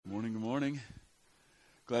morning.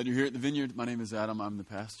 Glad you're here at the Vineyard. My name is Adam. I'm the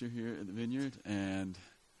pastor here at the Vineyard, and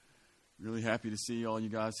really happy to see all you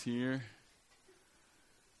guys here.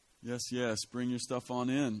 Yes, bring your stuff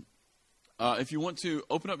on in. If you want to,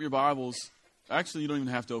 open up your Bibles. Actually, you don't even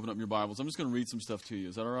have to open up your Bibles. I'm just going to read some stuff to you.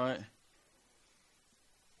 Is that all right?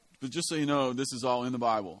 But just so you know, this is all in the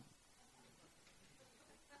Bible.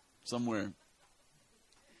 Somewhere.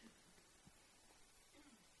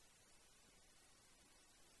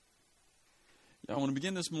 I want to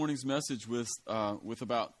begin this morning's message with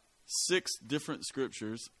about 6 different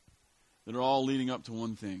scriptures that are all leading up to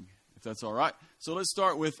one thing, if that's all right. So let's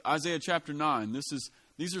start with Isaiah chapter 9.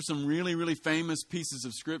 These are some really, really famous pieces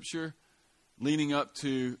of scripture leading up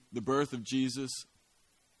to the birth of Jesus,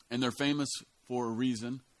 and they're famous for a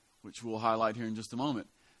reason, which we'll highlight here in just a moment.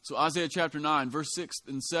 So Isaiah chapter 9, verse 6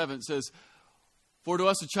 and 7 says, "For to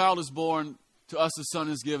us a child is born, to us a son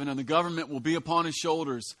is given, and the government will be upon his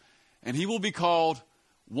shoulders. And he will be called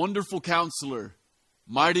Wonderful Counselor,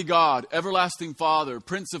 Mighty God, Everlasting Father,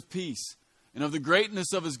 Prince of Peace. And of the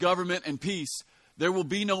greatness of his government and peace there will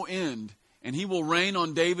be no end. And he will reign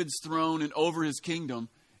on David's throne and over his kingdom,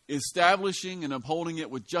 establishing and upholding it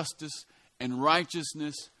with justice and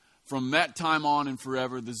righteousness from that time on and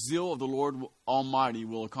forever. The zeal of the Lord Almighty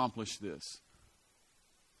will accomplish this."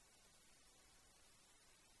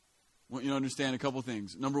 I want you to understand a couple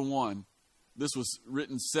things. Number one, this was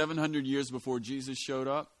written 700 years before Jesus showed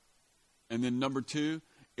up. And then number 2,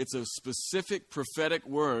 it's a specific prophetic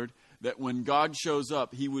word that when God shows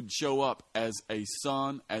up, he would show up as a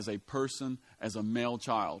son, as a person, as a male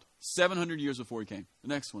child. 700 years before he came. The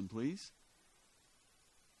next one, please.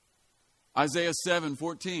 Isaiah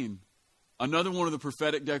 7:14. Another one of the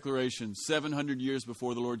prophetic declarations, 700 years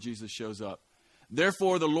before the Lord Jesus shows up.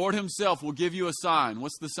 "Therefore, the Lord himself will give you a sign."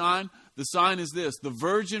 What's the sign? The sign is this: the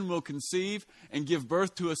virgin will conceive and give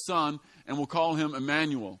birth to a son, and will call him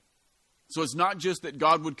Emmanuel. So it's not just that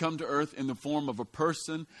God would come to earth in the form of a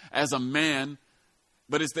person as a man,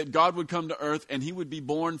 but it's that God would come to earth and he would be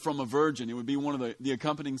born from a virgin. It would be one of the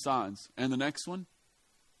accompanying signs. And the next one?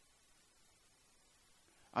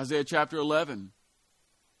 Isaiah chapter 11,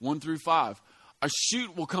 1 through 5. "A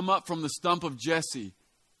shoot will come up from the stump of Jesse.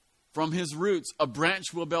 From his roots, a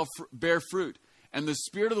branch will bear fruit, and the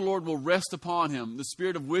Spirit of the Lord will rest upon him, the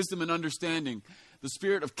Spirit of wisdom and understanding, the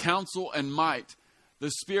Spirit of counsel and might,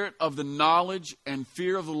 the Spirit of the knowledge and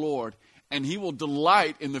fear of the Lord. And he will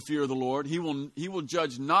delight in the fear of the Lord. He will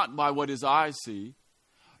judge not by what his eyes see,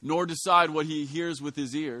 nor decide what he hears with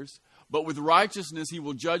his ears, but with righteousness he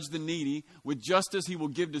will judge the needy. With justice he will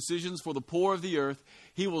give decisions for the poor of the earth.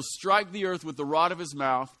 He will strike the earth with the rod of his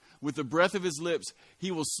mouth. With the breath of his lips,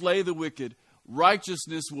 he will slay the wicked.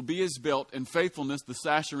 Righteousness will be his belt, and faithfulness the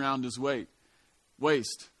sash around his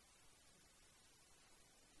waist."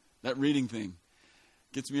 That reading thing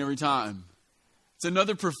gets me every time. It's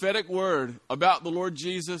another prophetic word about the Lord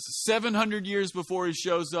Jesus. 700 years before he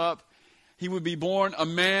shows up, he would be born a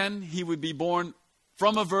man. He would be born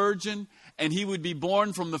from a virgin, and he would be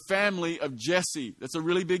born from the family of Jesse. That's a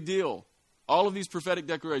really big deal. All of these prophetic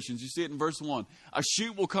declarations, you see it in verse 1. A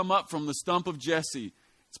shoot will come up from the stump of Jesse.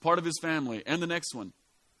 It's part of his family. And the next one.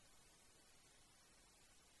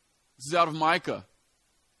 This is out of Micah.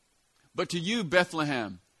 "But to you,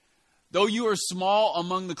 Bethlehem, though you are small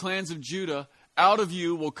among the clans of Judah, out of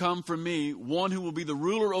you will come from me one who will be the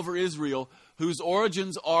ruler over Israel, whose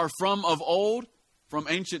origins are from of old, from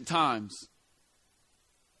ancient times."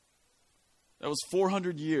 That was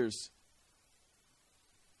 400 years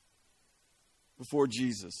before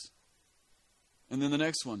Jesus. And then the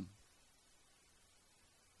next one.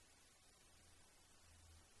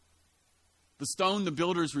 "The stone the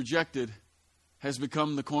builders rejected has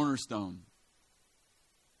become the cornerstone."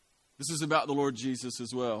 This is about the Lord Jesus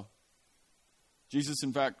as well. Jesus,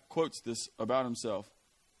 in fact, quotes this about himself.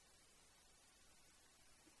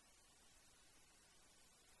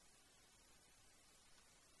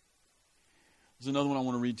 There's another one I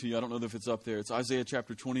want to read to you. I don't know if it's up there. It's Isaiah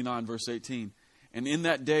chapter 29, verse 18. "And in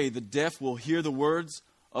that day the deaf will hear the words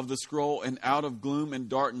of the scroll, and out of gloom and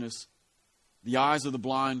darkness the eyes of the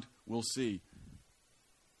blind will see."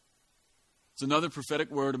 It's another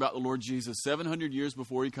prophetic word about the Lord Jesus, 700 years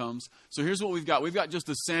before he comes. So here's what we've got. We've got just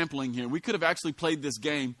a sampling here. We could have actually played this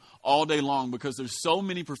game all day long because there's so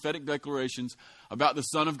many prophetic declarations about the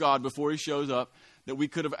Son of God before he shows up that we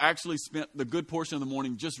could have actually spent the good portion of the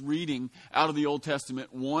morning just reading out of the Old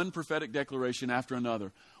Testament one prophetic declaration after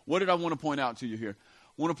another. What did I want to point out to you here?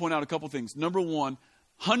 I want to point out a couple things. Number one,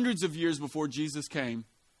 hundreds of years before Jesus came,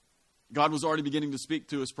 God was already beginning to speak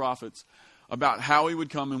to his prophets about how he would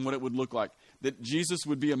come and what it would look like. That Jesus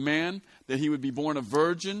would be a man, that he would be born a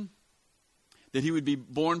virgin, that he would be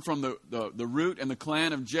born from the root and the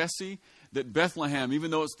clan of Jesse, that Bethlehem,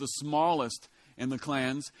 even though it's the smallest in the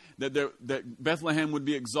clans, that Bethlehem would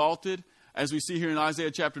be exalted. As we see here in Isaiah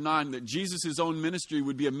chapter 9, that Jesus' own ministry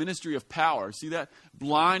would be a ministry of power. See that?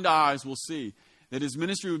 Blind eyes will see. That his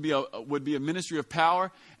ministry would be a ministry of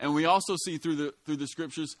power. And we also see through the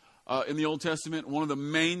scriptures in the Old Testament, one of the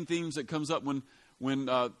main themes that comes up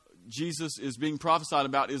when Jesus is being prophesied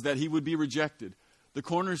about is that he would be rejected. The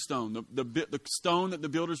cornerstone, the stone that the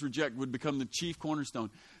builders reject would become the chief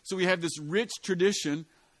cornerstone. So we have this rich tradition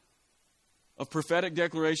of prophetic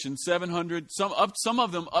declaration, 700, some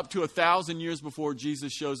of them up to 1,000 years before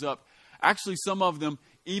Jesus shows up. Actually, some of them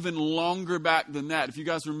even longer back than that. If you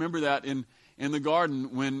guys remember that in the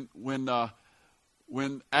garden, when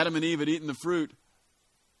Adam and Eve had eaten the fruit,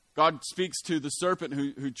 God speaks to the serpent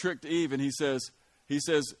who tricked Eve, and he says,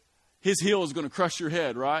 his heel is going to crush your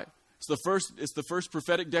head, right? It's the first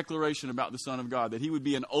prophetic declaration about the Son of God, that he would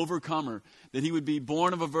be an overcomer, that he would be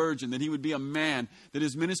born of a virgin, that he would be a man, that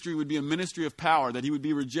his ministry would be a ministry of power, that he would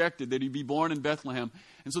be rejected, that he'd be born in Bethlehem.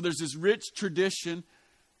 And so there's this rich tradition,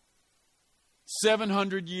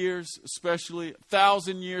 700 years especially,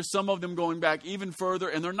 1,000 years, some of them going back even further.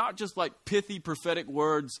 And they're not just like pithy prophetic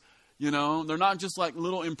words, they're not just like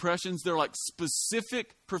little impressions. They're like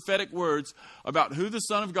specific prophetic words about who the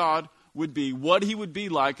Son of God would be, what he would be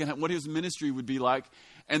like, and what his ministry would be like.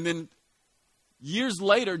 And then years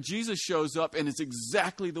later, Jesus shows up, and it's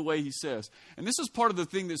exactly the way he says. And this is part of the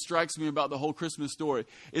thing that strikes me about the whole Christmas story,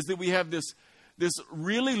 is that we have this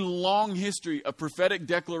really long history of prophetic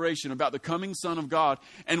declaration about the coming Son of God.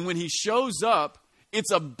 And when he shows up,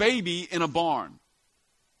 it's a baby in a barn.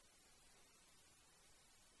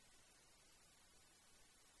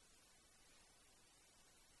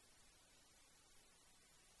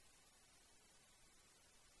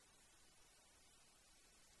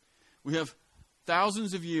 We have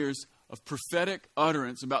thousands of years of prophetic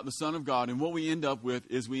utterance about the Son of God, and what we end up with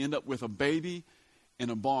is a baby in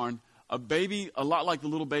a barn, a baby a lot like the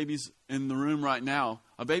little babies in the room right now,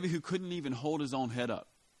 a baby who couldn't even hold his own head up.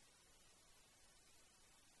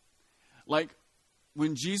 Like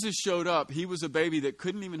when Jesus showed up, he was a baby that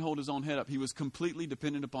couldn't even hold his own head up. He was completely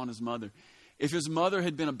dependent upon his mother. If his mother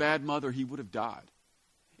had been a bad mother, he would have died.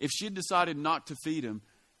 If she had decided not to feed him,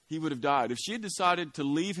 he would have died. If she had decided to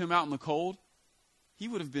leave him out in the cold, he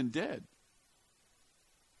would have been dead.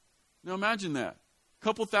 Now imagine that. A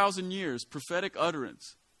couple thousand years, prophetic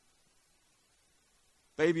utterance.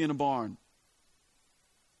 Baby in a barn.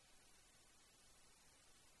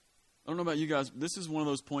 I don't know about you guys, but this is one of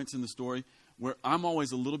those points in the story where I'm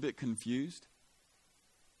always a little bit confused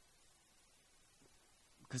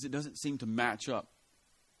because it doesn't seem to match up.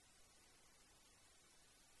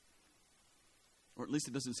 Or at least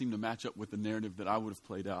it doesn't seem to match up with the narrative that I would have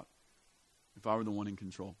played out if I were the one in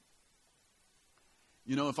control.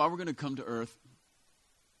 If I were going to come to earth,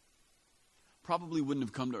 probably wouldn't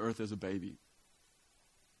have come to earth as a baby.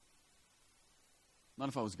 Not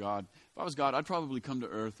if I was God. If I was God, I'd probably come to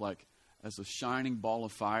earth like as a shining ball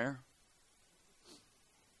of fire.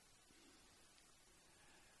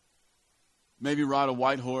 Maybe ride a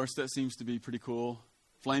white horse. That seems to be pretty cool.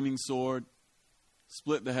 Flaming sword.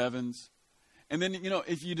 Split the heavens. And then,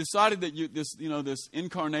 if you decided that this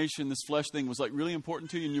incarnation, this flesh thing was like really important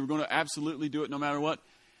to you and you were going to absolutely do it no matter what,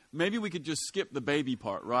 maybe we could just skip the baby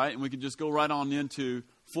part, right? And we could just go right on into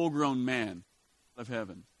full-grown man of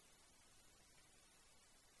heaven.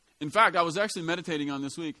 In fact, I was actually meditating on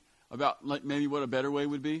this week about like maybe what a better way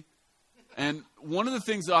would be. And one of the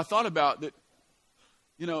things that I thought about that,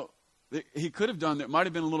 that he could have done that might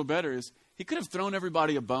have been a little better is he could have thrown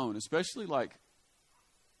everybody a bone, especially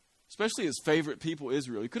his favorite people,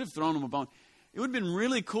 Israel. He could have thrown them a bone. It would have been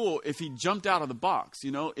really cool if he jumped out of the box,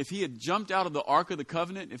 if he had jumped out of the Ark of the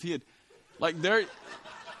Covenant, if he had,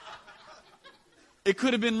 it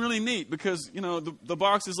could have been really neat because, the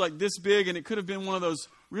box is like this big, and it could have been one of those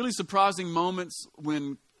really surprising moments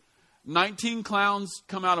when 19 clowns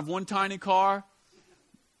come out of one tiny car.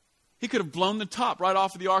 He could have blown the top right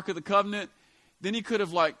off of the Ark of the Covenant. Then he could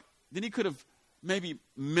have maybe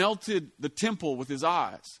melted the temple with his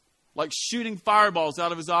eyes. Like shooting fireballs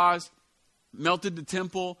out of his eyes, melted the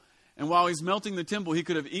temple. And while he's melting the temple, he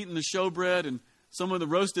could have eaten the showbread and some of the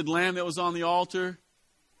roasted lamb that was on the altar.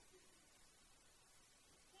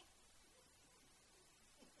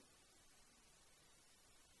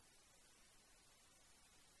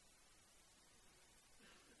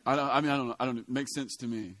 I don't know. It makes sense to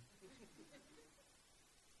me.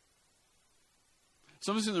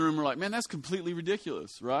 Some of us in the room are like, man, that's completely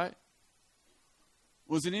ridiculous, right?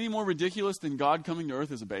 Was it any more ridiculous than God coming to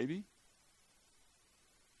earth as a baby?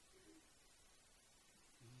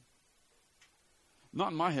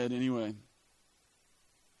 Not in my head, anyway.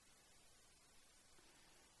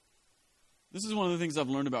 This is one of the things I've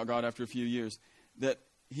learned about God after a few years, that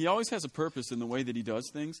he always has a purpose in the way that he does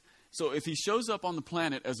things. So if he shows up on the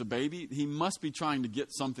planet as a baby, he must be trying to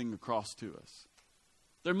get something across to us.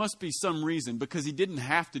 There must be some reason, because he didn't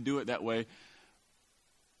have to do it that way.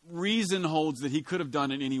 Reason holds that he could have done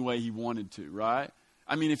it any way he wanted to, right?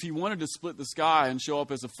 I mean, if he wanted to split the sky and show up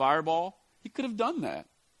as a fireball, he could have done that.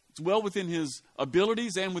 It's well within his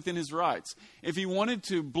abilities and within his rights. If he wanted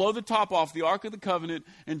to blow the top off the Ark of the Covenant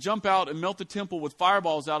and jump out and melt the temple with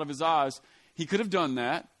fireballs out of his eyes, he could have done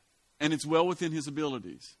that, and it's well within his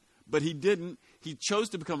abilities. But he didn't. He chose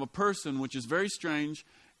to become a person, which is very strange.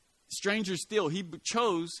 Stranger still, he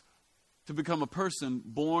chose to become a person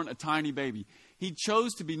born a tiny baby. He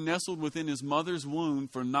chose to be nestled within his mother's womb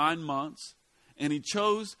for 9 months, and he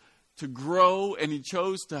chose to grow, and he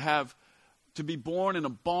chose to be born in a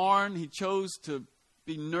barn. He chose to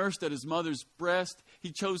be nursed at his mother's breast.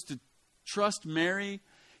 He chose to trust Mary.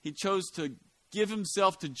 He chose to give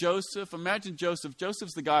himself to Joseph. Imagine Joseph.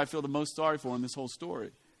 Joseph's the guy I feel the most sorry for in this whole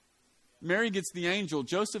story. Mary gets the angel.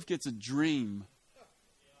 Joseph gets a dream.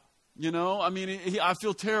 You know, I mean, I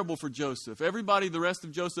feel terrible for Joseph. Everybody, the rest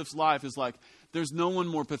of Joseph's life is like, there's no one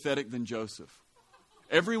more pathetic than Joseph.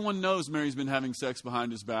 Everyone knows Mary's been having sex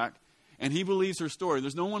behind his back, and he believes her story.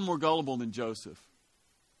 There's no one more gullible than Joseph.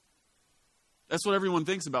 That's what everyone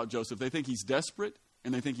thinks about Joseph. They think he's desperate,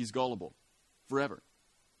 and they think he's gullible forever.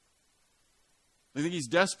 They think he's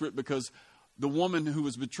desperate because the woman who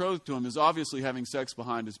was betrothed to him is obviously having sex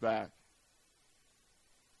behind his back.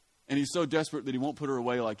 And he's so desperate that he won't put her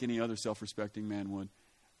away like any other self-respecting man would.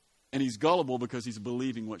 And he's gullible because he's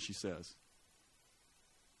believing what she says.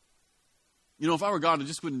 You know, if I were God, I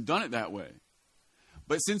just wouldn't have done it that way.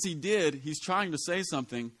 But since he did, he's trying to say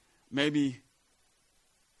something maybe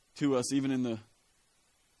to us, even in the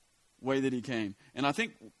way that he came. And I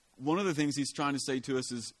think one of the things he's trying to say to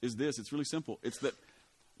us is this. It's really simple. It's that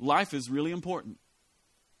life is really important.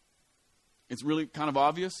 It's really kind of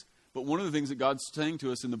obvious. But one of the things that God's saying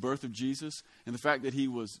to us in the birth of Jesus and the fact that he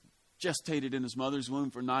was gestated in his mother's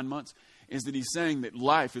womb for 9 months is that he's saying that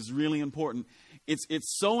life is really important. It's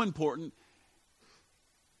so important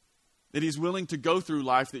that he's willing to go through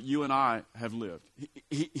life that you and I have lived.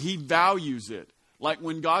 He values it. Like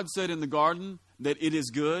when God said in the garden that it is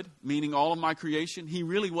good, meaning all of my creation, he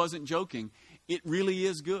really wasn't joking. It really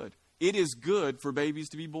is good. It is good for babies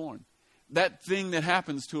to be born. That thing that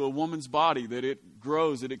happens to a woman's body, that it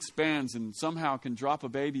grows, it expands, and somehow can drop a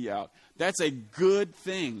baby out, that's a good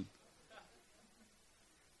thing.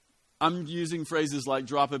 I'm using phrases like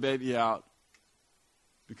drop a baby out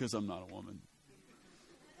because I'm not a woman.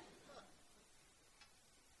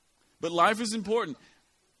 But life is important.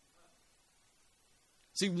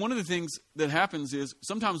 See, one of the things that happens is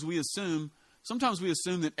sometimes we assume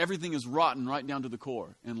that everything is rotten right down to the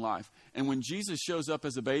core in life. And when Jesus shows up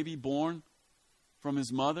as a baby born from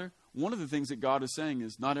his mother, one of the things that God is saying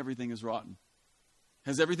is not everything is rotten.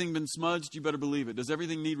 Has everything been smudged? You better believe it. Does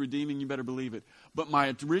everything need redeeming? You better believe it. But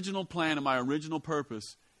my original plan and my original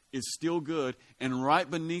purpose is still good. And right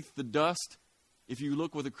beneath the dust, if you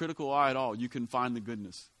look with a critical eye at all, you can find the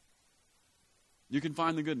goodness. You can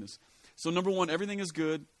find the goodness. So number one, everything is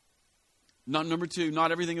good. Number two,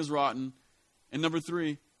 not everything is rotten. And number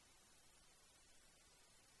three,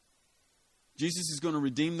 Jesus is going to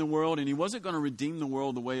redeem the world, and he wasn't going to redeem the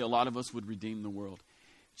world the way a lot of us would redeem the world.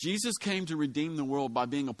 Jesus came to redeem the world by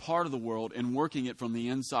being a part of the world and working it from the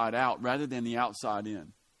inside out rather than the outside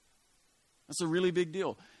in. That's a really big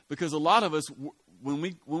deal, because a lot of us, when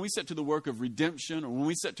we set to the work of redemption, or when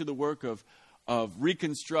we set to the work of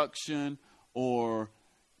reconstruction, or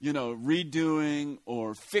redoing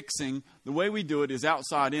or fixing, the way we do it is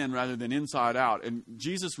outside in rather than inside out. And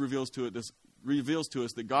Jesus reveals to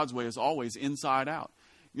us that God's way is always inside out.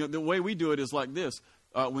 The way we do it is like this.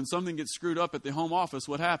 When something gets screwed up at the home office,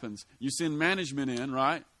 what happens? You send management in,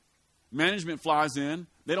 right? Management flies in.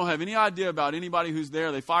 They don't have any idea about anybody who's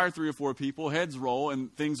there. They fire 3 or 4 people, heads roll,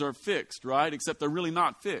 and things are fixed, right? Except they're really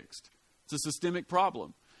not fixed. It's a systemic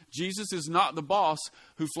problem. Jesus is not the boss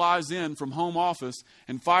who flies in from home office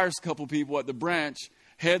and fires a couple people at the branch,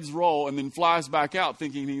 heads roll, and then flies back out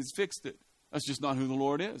thinking he's fixed it. That's just not who the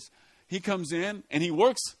Lord is. He comes in and he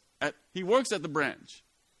works at the branch.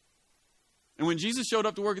 And when Jesus showed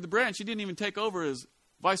up to work at the branch, he didn't even take over as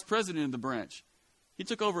vice president of the branch. He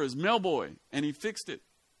took over as mail boy, and he fixed it.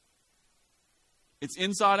 It's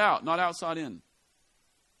inside out, not outside in.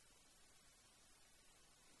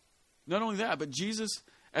 Not only that, but Jesus,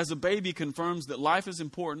 as a baby, confirms that life is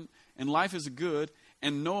important and life is good,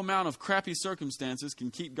 and no amount of crappy circumstances can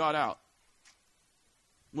keep God out.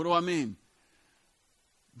 What do I mean?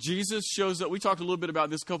 Jesus shows up. We talked a little bit about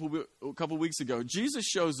this a couple weeks ago. Jesus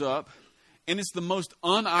shows up, and it's the most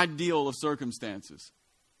unideal of circumstances.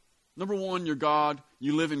 Number one, you're God.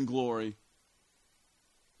 You live in glory.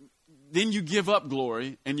 Then you give up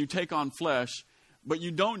glory, and you take on flesh. But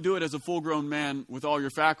you don't do it as a full-grown man with all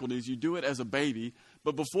your faculties. You do it as a baby.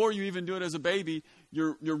 But before you even do it as a baby,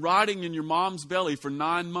 you're riding in your mom's belly for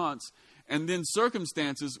 9 months. And then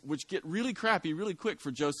circumstances, which get really crappy really quick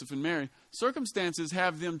for Joseph and Mary, circumstances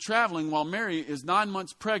have them traveling while Mary is 9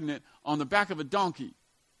 months pregnant on the back of a donkey.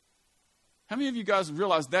 How many of you guys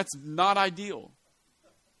realize that's not ideal?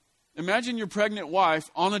 Imagine your pregnant wife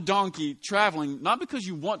on a donkey traveling, not because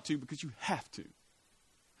you want to, because you have to.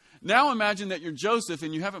 Now imagine that you're Joseph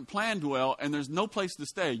and you haven't planned well and there's no place to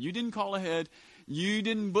stay. You didn't call ahead. You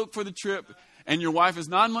didn't book for the trip. And your wife is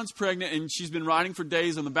 9 months pregnant and she's been riding for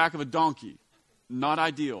days on the back of a donkey. Not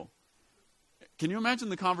ideal. Can you imagine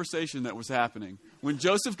the conversation that was happening? When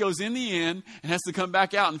Joseph goes in the inn and has to come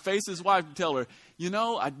back out and face his wife and tell her,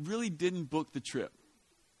 I really didn't book the trip.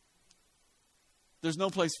 There's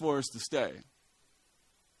no place for us to stay.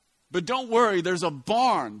 But don't worry, there's a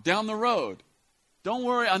barn down the road. Don't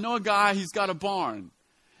worry, I know a guy, he's got a barn.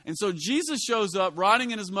 And so Jesus shows up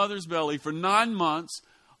riding in his mother's belly for 9 months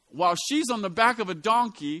while she's on the back of a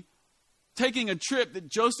donkey taking a trip that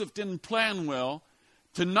Joseph didn't plan well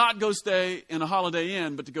to not go stay in a Holiday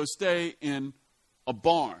Inn, but to go stay in a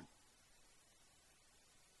barn.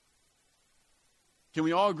 Can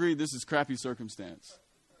we all agree this is crappy circumstance?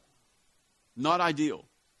 Not ideal.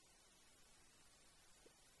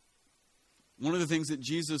 One of the things that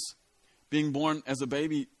Jesus being born as a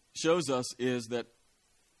baby shows us is that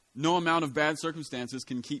no amount of bad circumstances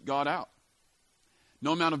can keep God out.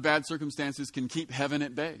 No amount of bad circumstances can keep heaven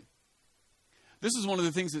at bay. This is one of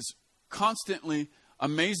the things that's constantly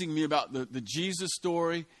amazing me about the Jesus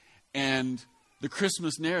story and the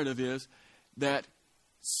Christmas narrative is that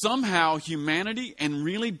somehow humanity and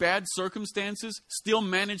really bad circumstances still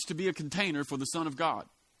manage to be a container for the Son of God.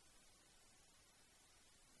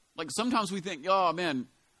 Like sometimes we think, oh man,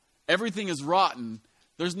 everything is rotten.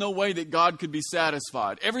 There's no way that God could be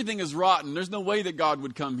satisfied. Everything is rotten. There's no way that God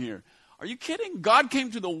would come here. Are you kidding? God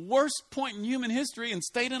came to the worst point in human history and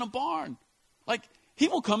stayed in a barn. Like, he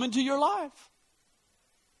will come into your life.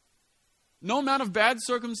 No amount of bad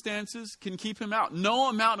circumstances can keep him out. No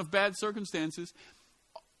amount of bad circumstances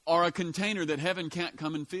are a container that heaven can't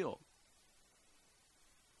come and fill.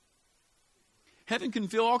 Heaven can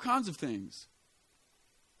fill all kinds of things.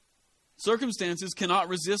 Circumstances cannot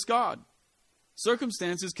resist God.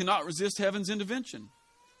 Circumstances cannot resist heaven's intervention.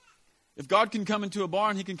 If God can come into a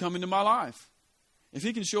barn, he can come into my life. If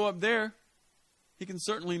he can show up there, he can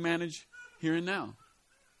certainly manage here and now.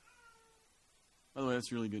 By the way,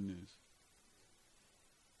 that's really good news.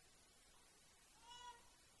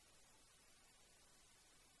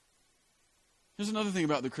 Here's another thing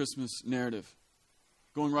about the Christmas narrative,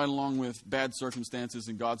 going right along with bad circumstances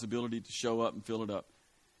and God's ability to show up and fill it up.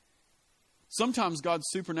 Sometimes God's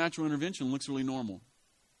supernatural intervention looks really normal.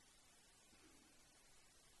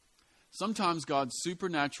 Sometimes God's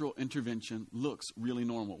supernatural intervention looks really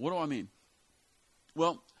normal. What do I mean?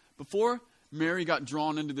 Well, before Mary got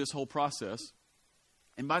drawn into this whole process,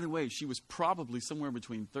 and by the way, she was probably somewhere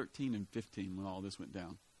between 13 and 15 when all this went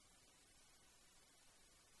down.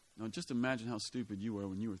 Now, just imagine how stupid you were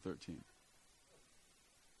when you were 13.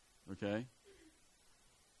 Okay?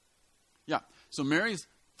 Yeah, so Mary's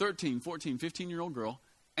 13, 14, 15-year-old girl.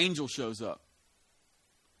 Angel shows up.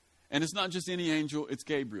 And it's not just any angel, it's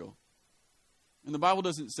Gabriel. And the Bible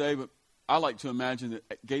doesn't say, but I like to imagine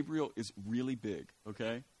that Gabriel is really big,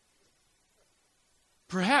 okay?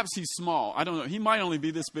 Perhaps he's small. I don't know. He might only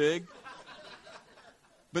be this big.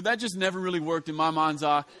 But that just never really worked in my mind's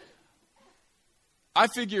eye. I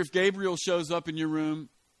figure if Gabriel shows up in your room,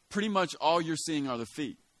 pretty much all you're seeing are the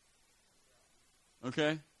feet.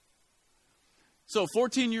 Okay? So,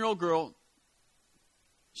 14-year-old girl,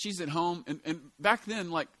 she's at home. And back then,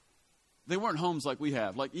 like, they weren't homes like we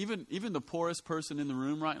have. Like, even the poorest person in the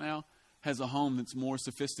room right now has a home that's more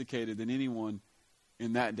sophisticated than anyone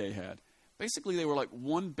in that day had. Basically, they were like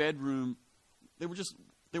one bedroom. They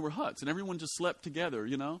were huts, and everyone just slept together,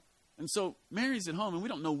 you know? And so Mary's at home, and we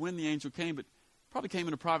don't know when the angel came, but probably came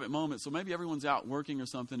in a private moment. So maybe everyone's out working or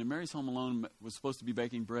something, and Mary's home alone, was supposed to be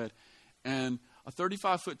baking bread. And a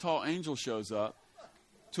 35-foot tall angel shows up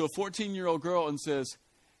to a 14-year-old girl and says,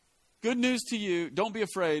 "Good news to you. Don't be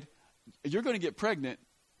afraid. You're going to get pregnant."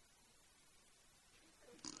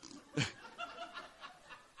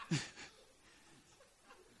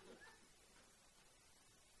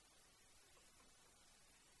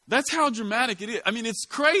 That's how dramatic it is. I mean, it's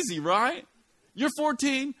crazy, right? You're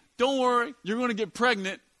 14. Don't worry. You're going to get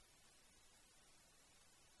pregnant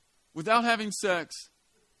without having sex.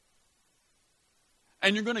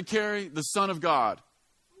 And you're going to carry the Son of God.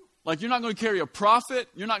 Like, you're not going to carry a prophet.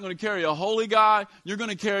 You're not going to carry a holy guy. You're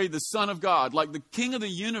going to carry the Son of God, like the King of the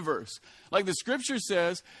universe. Like the Scripture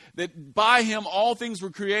says that by him all things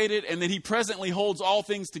were created and that he presently holds all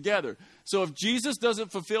things together. So if Jesus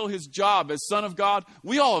doesn't fulfill his job as Son of God,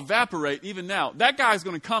 we all evaporate even now. That guy's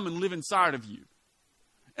going to come and live inside of you.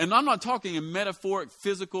 And I'm not talking in metaphoric,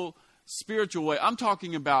 physical, spiritual way. I'm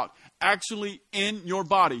talking about actually in your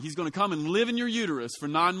body. He's going to come and live in your uterus for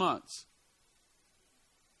 9 months.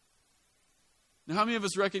 Now, how many of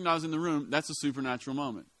us recognize in the room that's a supernatural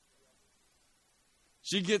moment?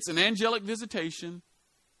 She gets an angelic visitation.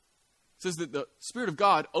 It says that the Spirit of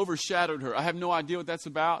God overshadowed her. I have no idea what that's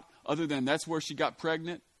about, other than that's where she got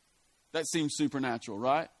pregnant. That seems supernatural,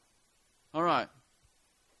 right? All right.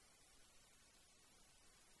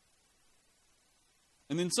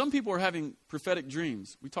 And then some people are having prophetic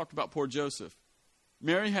dreams. We talked about poor Joseph.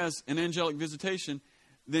 Mary has an angelic visitation.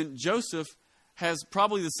 Then Joseph has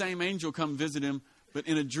probably the same angel come visit him, but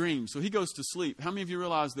in a dream. So he goes to sleep. How many of you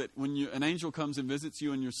realize that when an angel comes and visits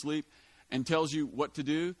you in your sleep and tells you what to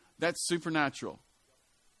do, that's supernatural?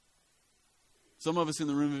 Some of us in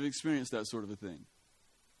the room have experienced that sort of a thing.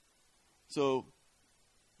 So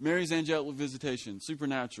Mary's angelic visitation,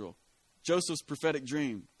 supernatural. Joseph's prophetic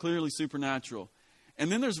dream, clearly supernatural. And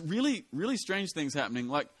then there's really, really strange things happening.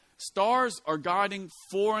 Like stars are guiding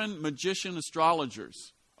foreign magician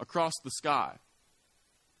astrologers across the sky.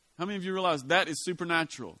 How many of you realize that is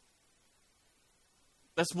supernatural?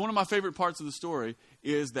 That's one of my favorite parts of the story,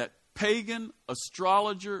 is that pagan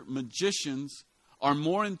astrologer magicians are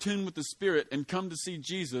more in tune with the Spirit and come to see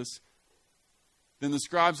Jesus than the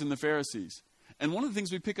scribes and the Pharisees. And one of the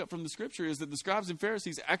things we pick up from the Scripture is that the scribes and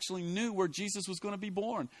Pharisees actually knew where Jesus was going to be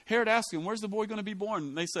born. Herod asked him, where's the boy going to be born?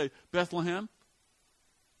 And they say, Bethlehem.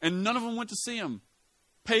 And none of them went to see him.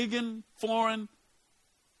 Pagan, foreign,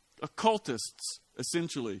 occultists,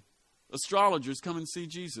 essentially. Astrologers come and see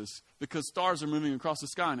Jesus because stars are moving across the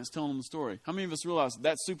sky and it's telling them the story. How many of us realize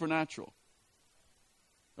that's supernatural?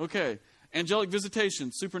 Okay. Angelic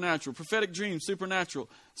visitation, supernatural. Prophetic dreams, supernatural.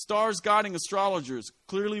 Stars guiding astrologers,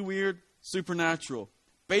 clearly weird, supernatural.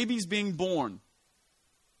 Babies being born,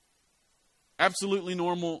 absolutely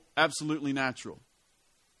normal, absolutely natural.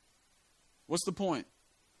 What's the point?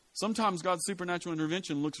 Sometimes God's supernatural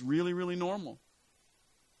intervention looks really, really normal.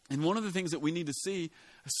 And one of the things that we need to see,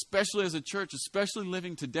 especially as a church, especially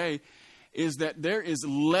living today, is that there is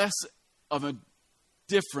less of a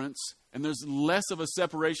difference and there's less of a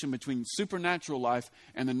separation between supernatural life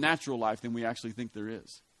and the natural life than we actually think there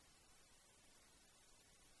is.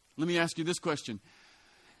 Let me ask you this question.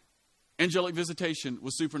 Angelic visitation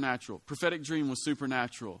was supernatural. Prophetic dream was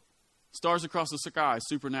supernatural. Stars across the sky,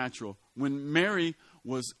 supernatural. When Mary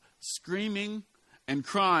was screaming and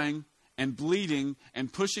crying and bleeding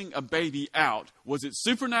and pushing a baby out, was it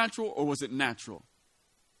supernatural or was it natural?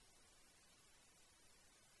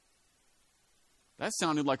 That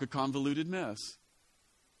sounded like a convoluted mess.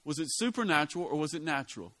 Was it supernatural or was it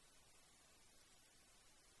natural?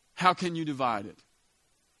 How can you divide it?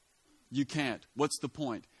 You can't. What's the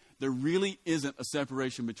point? There really isn't a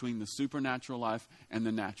separation between the supernatural life and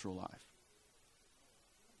the natural life.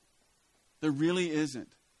 There really isn't.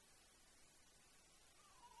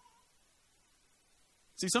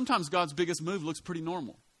 See, sometimes God's biggest move looks pretty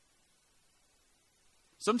normal.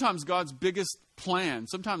 Sometimes God's biggest plan,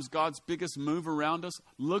 sometimes God's biggest move around us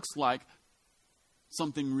looks like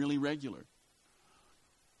something really regular.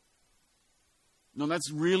 No,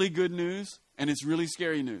 that's really good news, and it's really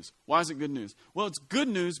scary news. Why is it good news? Well, it's good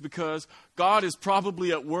news because God is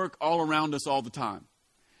probably at work all around us all the time.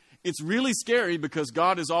 It's really scary because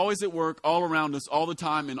God is always at work all around us all the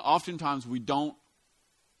time, and oftentimes we don't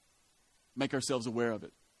make ourselves aware of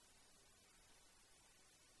it.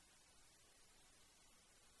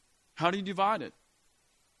 How do you divide it?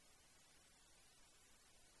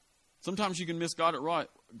 Sometimes you can miss God at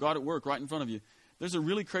work right in front of you. There's a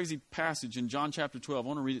really crazy passage in John chapter 12. I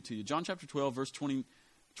want to read it to you. John chapter 12, verse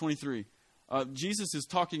 23. Jesus is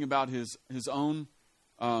talking about his own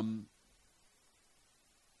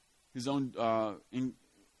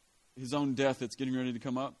death that's getting ready to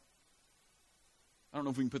come up. I don't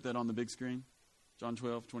know if we can put that on the big screen. John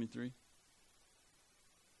 12, 23.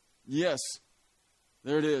 Yes.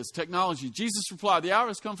 There it is. Technology. Jesus replied, "The hour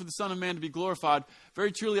has come for the Son of Man to be glorified.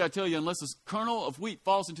 Very truly I tell you, unless a kernel of wheat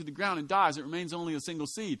falls into the ground and dies, it remains only a single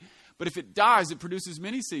seed. But if it dies, it produces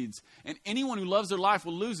many seeds. And anyone who loves their life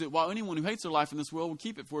will lose it, while anyone who hates their life in this world will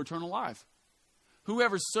keep it for eternal life.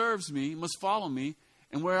 Whoever serves me must follow me,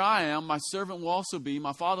 and where I am, my servant will also be.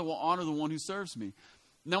 My Father will honor the one who serves me.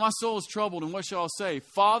 Now my soul is troubled, and what shall I say?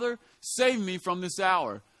 Father, save me from this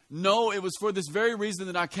hour. No, it was for this very reason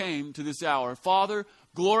that I came to this hour. Father,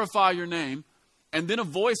 glorify your name. And then a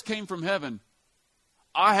voice came from heaven.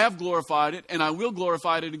 I have glorified it, and I will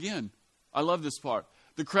glorify it again. I love this part.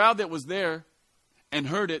 The crowd that was there and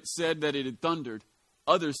heard it said that it had thundered.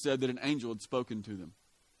 Others said that an angel had spoken to them.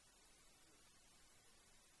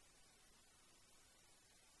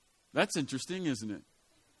 That's interesting, isn't it?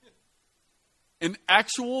 An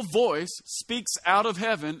actual voice speaks out of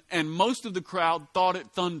heaven, and most of the crowd thought it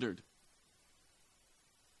thundered.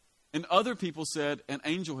 And other people said an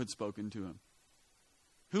angel had spoken to him.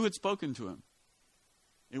 Who had spoken to him?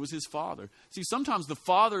 It was his Father. See, sometimes the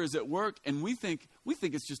Father is at work, and we think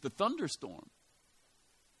it's just a thunderstorm.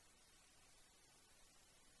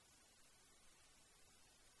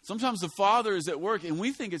 Sometimes the Father is at work, and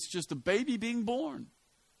we think it's just a baby being born.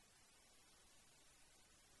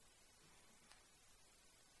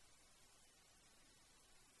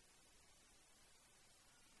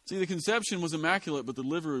 See, the conception was immaculate, but the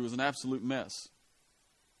delivery was an absolute mess.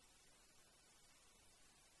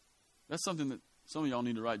 That's something that some of y'all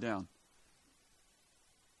need to write down.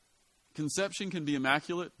 Conception can be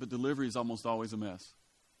immaculate, but delivery is almost always a mess.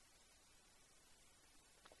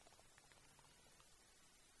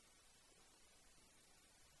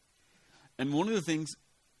 And one of the things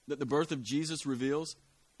that the birth of Jesus reveals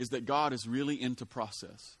is that God is really into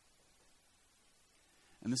process.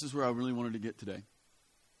 And this is where I really wanted to get today.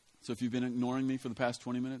 So if you've been ignoring me for the past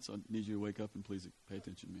 20 minutes, I need you to wake up and please pay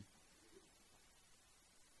attention to me.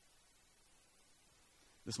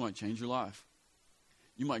 This might change your life.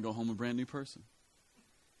 You might go home a brand new person.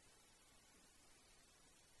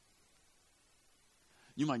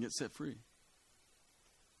 You might get set free.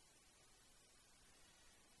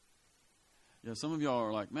 Yeah, some of y'all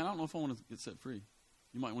are like, man, I don't know if I want to get set free.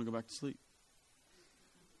 You might want to go back to sleep.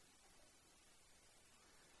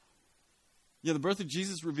 Yeah, the birth of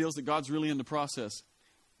Jesus reveals that God's really in the process.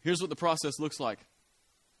 Here's what the process looks like.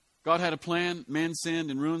 God had a plan, man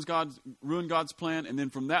sinned and ruined God's plan, and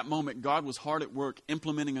then from that moment, God was hard at work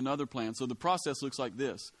implementing another plan. So the process looks like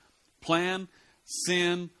this. Plan,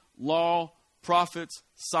 sin, law, prophets,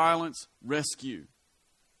 silence, rescue.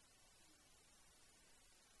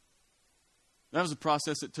 That was a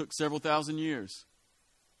process that took several thousand years.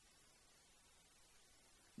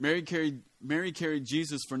 Mary carried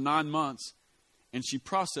Jesus for 9 months, and she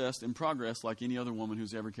processed and progressed like any other woman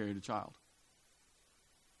who's ever carried a child.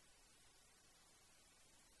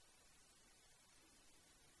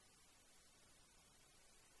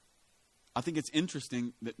 I think it's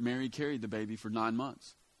interesting that Mary carried the baby for 9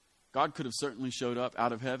 months. God could have certainly showed up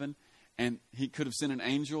out of heaven, and he could have sent an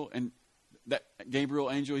angel, and that Gabriel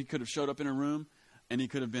angel, he could have showed up in a room, and he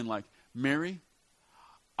could have been like, Mary,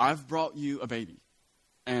 I've brought you a baby,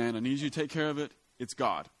 and I need you to take care of it. It's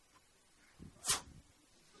God.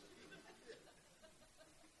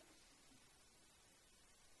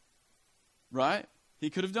 Right? He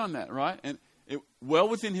could have done that, right? And well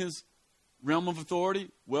within his realm of authority,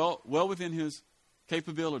 well within his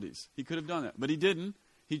capabilities. He could have done that, but he didn't.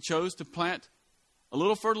 He chose to plant a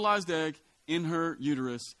little fertilized egg in her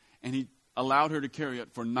uterus, and he allowed her to carry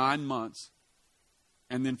it for 9 months,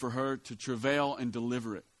 and then for her to travail and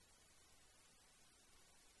deliver it.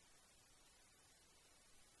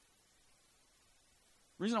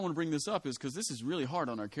 The reason I want to bring this up is because this is really hard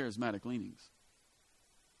on our charismatic leanings.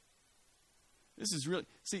 This is really,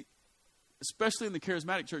 see, especially in the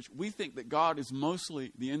charismatic church, we think that God is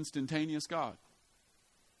mostly the instantaneous God.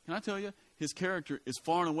 Can I tell you, his character is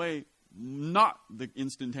far and away not the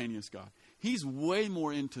instantaneous God. He's way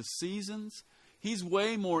more into seasons. He's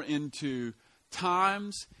way more into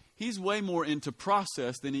times. He's way more into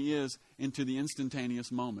process than he is into the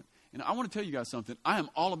instantaneous moment. And I want to tell you guys something. I am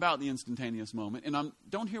all about the instantaneous moment. And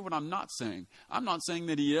don't hear what I'm not saying. I'm not saying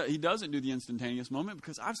that he doesn't do the instantaneous moment,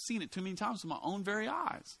 because I've seen it too many times with my own very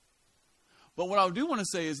eyes. But what I do want to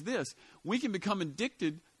say is this. We can become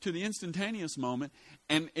addicted to the instantaneous moment,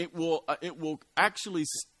 and it will actually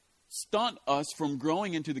stunt us from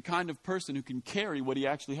growing into the kind of person who can carry what he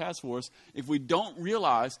actually has for us if we don't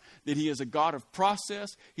realize that he is a God of process.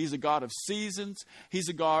 He's a God of seasons. He's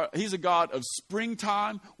a God of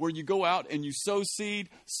springtime, where you go out and you sow seed,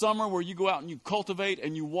 summer where you go out and you cultivate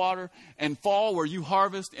and you water, and fall where you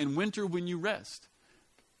harvest, and winter when you rest.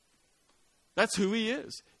 That's who he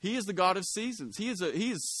is. He is the God of seasons. He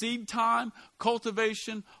is seed time,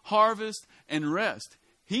 cultivation, harvest, and rest.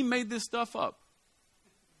 He made this stuff up.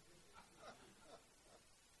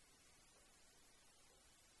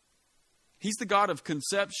 He's the God of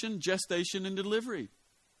conception, gestation, and delivery.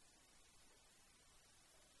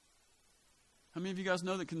 How many of you guys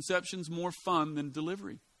know that conception's more fun than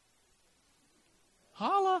delivery?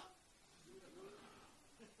 Holla.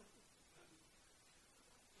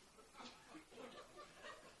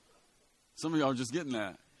 Some of y'all are just getting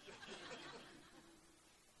that.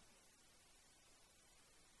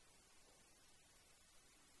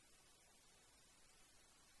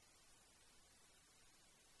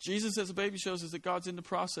 Jesus as a baby shows us that God's in the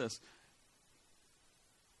process.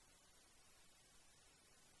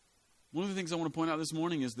 One of the things I want to point out this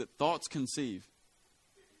morning is that thoughts conceive.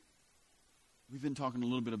 We've been talking a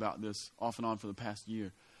little bit about this off and on for the past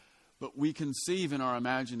year. But we conceive in our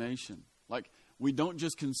imagination. Like, we don't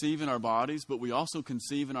just conceive in our bodies, but we also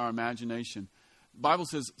conceive in our imagination. The Bible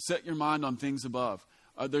says, set your mind on things above.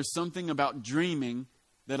 There's something about dreaming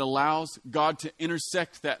that allows God to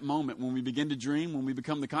intersect that moment when we begin to dream, when we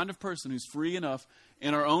become the kind of person who's free enough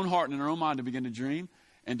in our own heart and in our own mind to begin to dream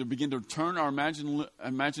and to begin to turn our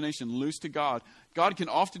imagination loose to God. God can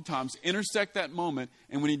oftentimes intersect that moment,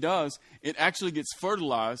 and when He does, it actually gets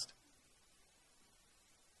fertilized.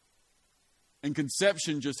 And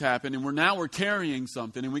conception just happened, and we're carrying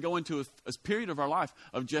something, and we go into a period of our life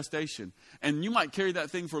of gestation. And you might carry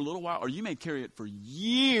that thing for a little while, or you may carry it for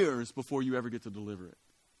years before you ever get to deliver it.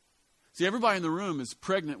 See, everybody in the room is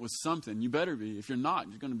pregnant with something. You better be. If you're not,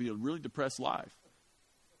 you're going to be a really depressed life.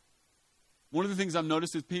 One of the things I've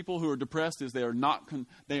noticed with people who are depressed is they are not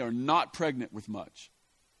pregnant with much.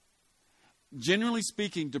 Generally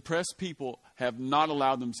speaking, depressed people have not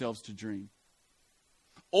allowed themselves to dream.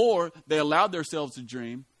 Or they allowed themselves to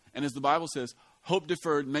dream, and as the Bible says, hope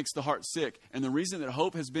deferred makes the heart sick. And the reason that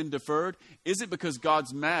hope has been deferred isn't because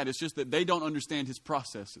God's mad. It's just that they don't understand His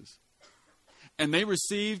processes. And they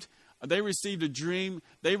received a dream.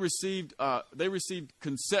 They received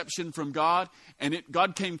conception from God, and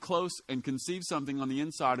God came close and conceived something on the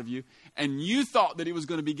inside of you. And you thought that it was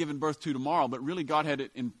going to be given birth to tomorrow, but really God had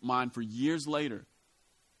it in mind for years later.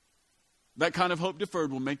 That kind of hope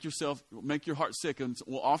deferred will make your heart sick, and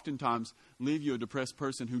will oftentimes leave you a depressed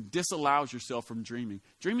person who disallows yourself from dreaming.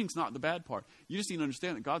 Dreaming's not the bad part. You just need to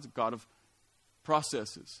understand that God's a God of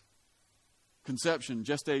processes. Conception,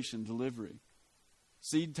 gestation, delivery,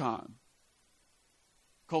 seed time,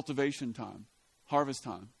 cultivation time, harvest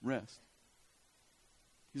time, rest.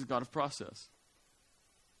 He's a God of process.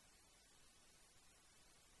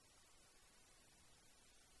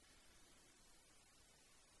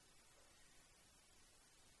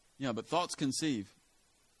 Yeah, but thoughts conceive.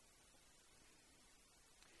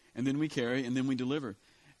 And then we carry, and then we deliver.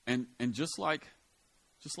 And just like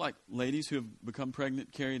ladies who have become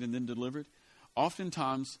pregnant, carried, and then delivered,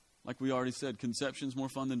 oftentimes, like we already said, conception is more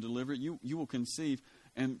fun than delivery. You will conceive,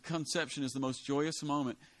 and conception is the most joyous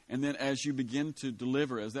moment. And then as you begin to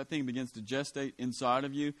deliver, as that thing begins to gestate inside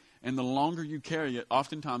of you, and the longer you carry it,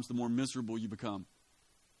 oftentimes the more miserable you become.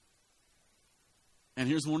 And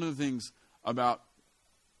here's one of the things about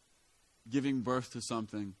giving birth to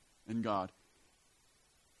something in God.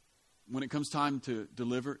 When it comes time to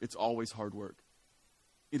deliver, it's always hard work.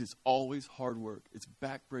 It is always hard work. It's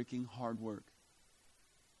backbreaking hard work.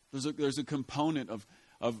 There's a component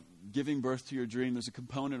of giving birth to your dream. There's a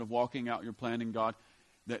component of walking out your plan in God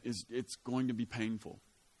that it's going to be painful.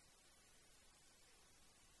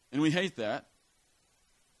 And we hate that.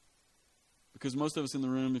 Because most of us in the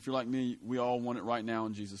room, if you're like me, we all want it right now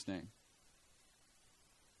in Jesus' name.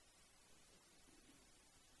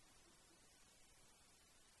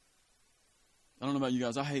 I don't know about you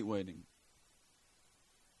guys. I hate waiting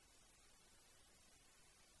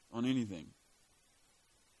on anything.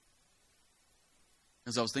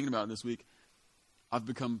 As I was thinking about it this week, I've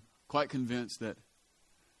become quite convinced that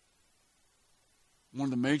one of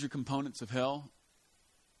the major components of hell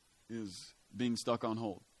is being stuck on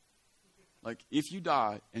hold. Like, if you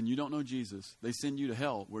die and you don't know Jesus, they send you to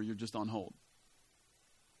hell where you're just on hold.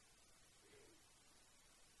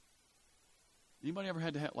 Anybody ever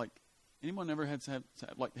had to have, anyone ever had to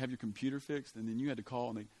have your computer fixed, and then you had to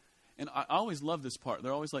call, and I always love this part.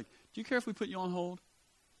 They're always like, do you care if we put you on hold?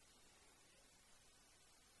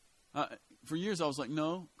 For years I was like,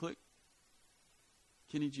 no, click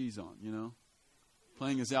Kenny G's on,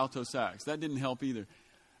 playing his alto sax. That didn't help either.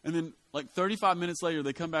 And then 35 minutes later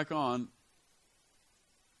they come back on,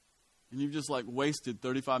 and you've just wasted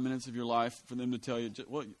 35 minutes of your life for them to tell you,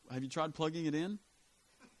 well, have you tried plugging it in?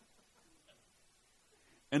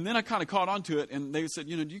 And then I kind of caught on to it, and they said,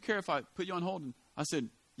 do you care if I put you on hold? And I said,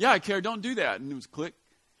 yeah, I care. Don't do that. And it was click.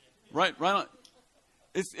 Right on.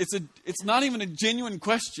 It's not even a genuine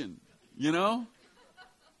question, you know?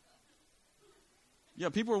 Yeah,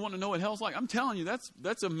 people are wanting to know what hell's like. I'm telling you,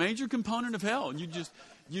 that's a major component of hell.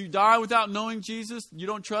 You die without knowing Jesus. You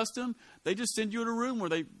don't trust him. They just send you in a room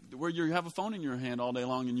where you have a phone in your hand all day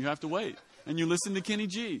long and you have to wait. And you listen to Kenny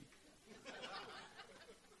G.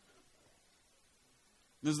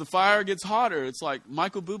 As the fire gets hotter, it's like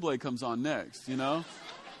Michael Bublé comes on next, you know?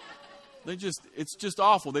 It's just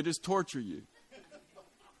awful. They just torture you.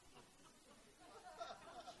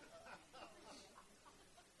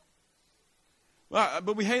 Well,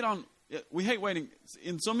 but we hate waiting.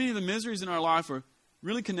 And so many of the miseries in our life are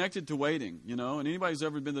really connected to waiting, you know? And anybody who's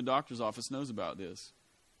ever been to the doctor's office knows about this.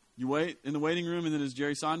 You wait in the waiting room, and then as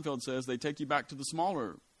Jerry Seinfeld says, they take you back to the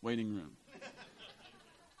smaller waiting room.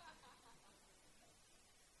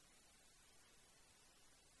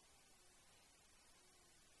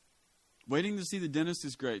 Waiting to see the dentist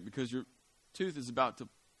is great because your tooth is about to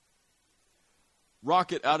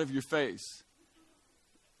rocket out of your face.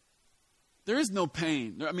 There is no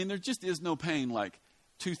pain. There just is no pain like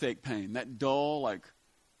toothache pain. That dull, like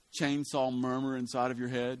chainsaw murmur inside of your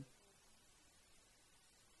head.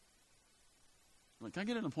 Like, can I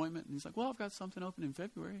get an appointment? And he's like, well, I've got something open in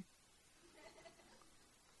February.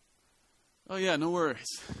 Oh, yeah, no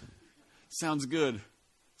worries. Sounds good.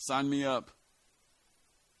 Sign me up.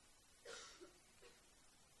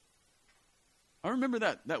 I remember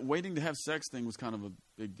that waiting to have sex thing was kind of a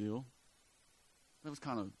big deal. That was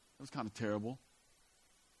kind of terrible.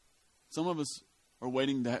 Some of us are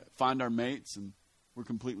waiting to find our mates, and we're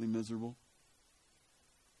completely miserable.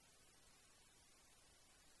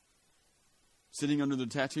 Sitting under the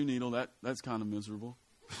tattoo needle, that's kind of miserable.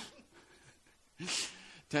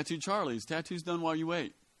 Tattoo Charlie's. Tattoos done while you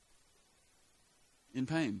wait. In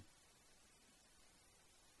pain.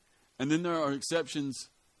 And then there are exceptions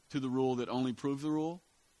to the rule that only prove the rule.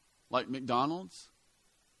 Like McDonald's.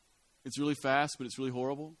 It's really fast, but it's really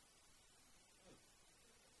horrible.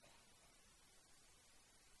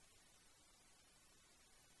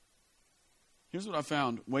 Here's what I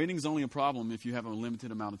found. Waiting's only a problem if you have a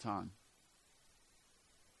limited amount of time.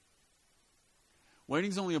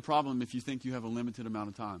 Waiting's only a problem if you think you have a limited amount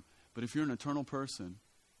of time. But if you're an eternal person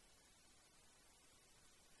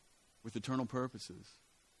with eternal purposes,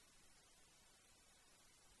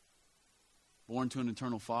 born to an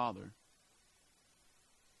eternal Father,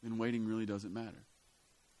 then waiting really doesn't matter.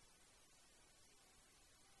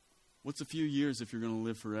 What's a few years if you're going to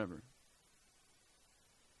live forever?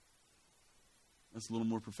 That's a little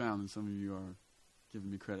more profound than some of you are giving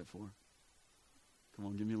me credit for. Come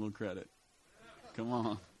on, give me a little credit. Come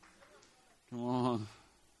on. Come on.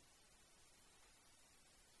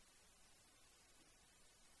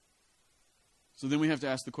 So then we have to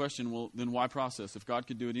ask the question, well, then why process? If God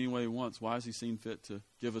could do it any way he wants, why has he seen fit to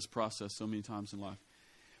give us process so many times in life?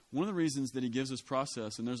 One of the reasons that he gives us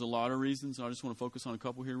process, and there's a lot of reasons, and I just want to focus on a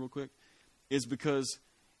couple here real quick, is because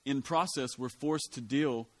in process we're forced to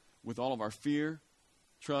deal with all of our fear,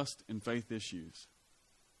 trust, and faith issues.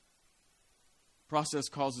 Process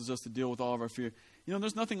causes us to deal with all of our fear. You know,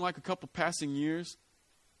 there's nothing like a couple passing years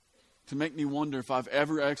to make me wonder if I've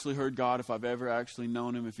ever actually heard God, if I've ever actually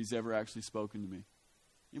known him, if he's ever actually spoken to me.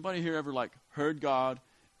 Anybody here ever heard God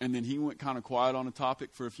and then he went kind of quiet on a topic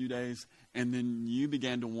for a few days and then you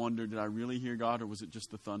began to wonder, did I really hear God or was it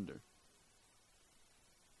just the thunder?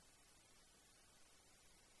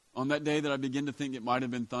 On that day that I begin to think it might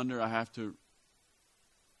have been thunder, I have to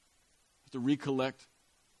recollect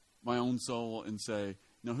my own soul and say,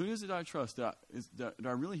 no, who is it I trust? Did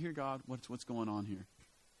I really hear God? What's going on here?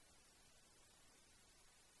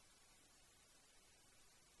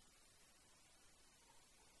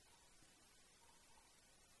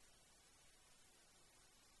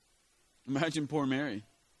 Imagine poor Mary.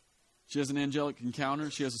 She has an angelic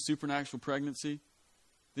encounter. She has a supernatural pregnancy.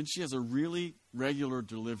 Then she has a really regular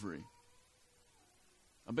delivery.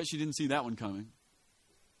 I bet she didn't see that one coming.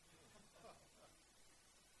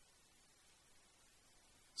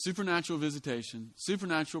 Supernatural visitation,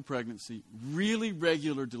 supernatural pregnancy, really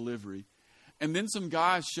regular delivery. And then some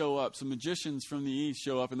guys show up, some magicians from the east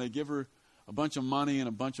show up, and they give her a bunch of money and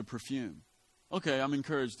a bunch of perfume. Okay, I'm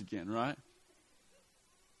encouraged again, right?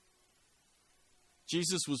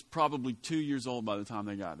 Jesus was probably 2 years old by the time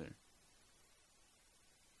they got there.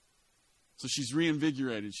 So she's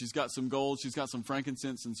reinvigorated. She's got some gold, she's got some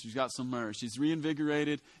frankincense, and she's got some myrrh. She's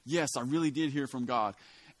reinvigorated. Yes, I really did hear from God.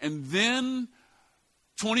 And then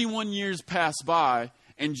 21 years pass by,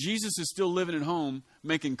 and Jesus is still living at home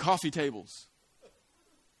making coffee tables.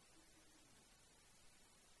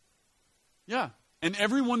 Yeah. And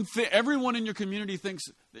everyone in your community thinks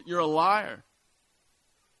that you're a liar.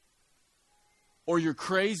 or you're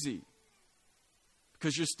crazy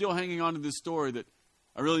because you're still hanging on to this story that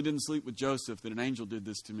I really didn't sleep with Joseph, that an angel did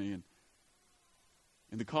this to me.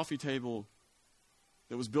 And the coffee table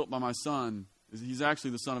that was built by my son, he's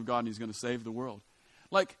actually the Son of God and he's going to save the world.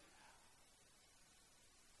 Like,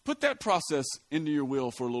 put that process into your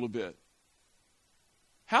will for a little bit.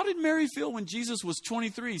 How did Mary feel when Jesus was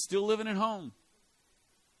 23, still living at home?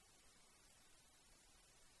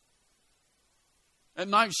 At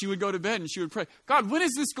night, she would go to bed and she would pray, God, when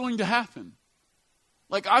is this going to happen?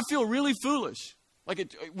 Like, I feel really foolish.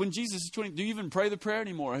 Like, when Jesus is 20, do you even pray the prayer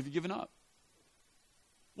anymore? Have you given up?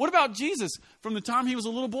 What about Jesus? From the time he was a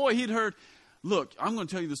little boy, he'd heard, look, I'm going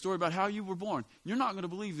to tell you the story about how you were born. You're not going to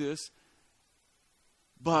believe this,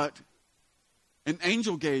 but an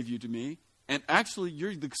angel gave you to me, and actually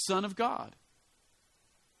you're the Son of God.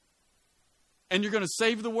 And you're going to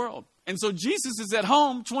save the world. And so Jesus is at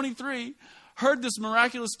home, 23, heard this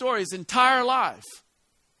miraculous story his entire life.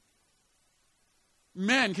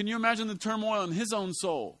 Man, can you imagine the turmoil in his own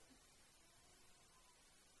soul?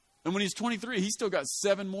 And when he's 23, he's still got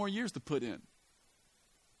 7 more years to put in.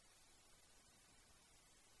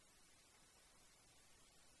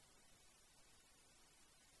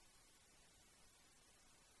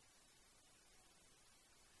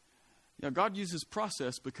 Yeah, God uses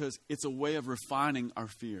process because it's a way of refining our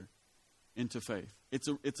fear into faith.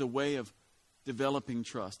 It's a way of developing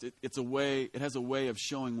trust. It has a way of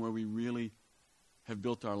showing where we really have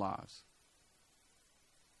built our lives.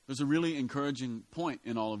 There's a really encouraging point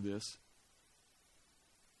in all of this.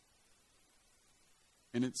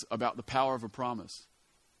 And it's about the power of a promise.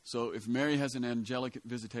 So if Mary has an angelic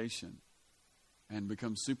visitation and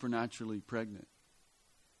becomes supernaturally pregnant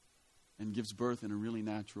and gives birth in a really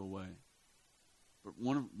natural way. But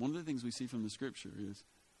one of the things we see from the scripture is,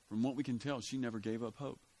 from what we can tell, she never gave up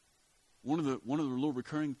hope. One of the little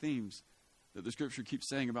recurring themes that the scripture keeps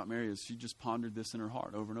saying about Mary is she just pondered this in her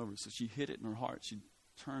heart over and over. So she hid it in her heart. She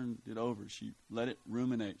turned it over. She let it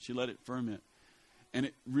ruminate. She let it ferment. And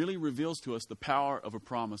it really reveals to us the power of a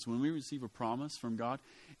promise. When we receive a promise from God,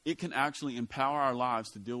 it can actually empower our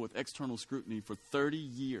lives to deal with external scrutiny for 30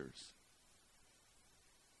 years.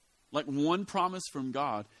 Like, one promise from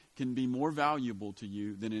God can be more valuable to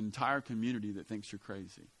you than an entire community that thinks you're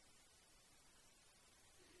crazy.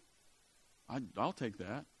 I'll take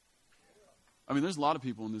that. I mean, there's a lot of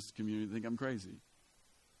people in this community that think I'm crazy.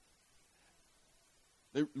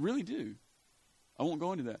 They really do. I won't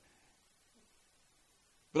go into that.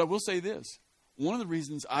 But I will say this. One of the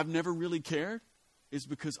reasons I've never really cared is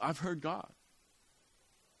because I've heard God.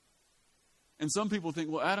 And some people think,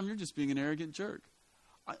 well, Adam, you're just being an arrogant jerk.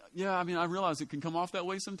 I realize it can come off that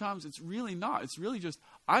way sometimes. It's really not. It's really just,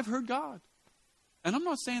 I've heard God. And I'm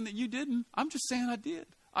not saying that you didn't. I'm just saying I did.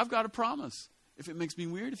 I've got a promise. If it makes me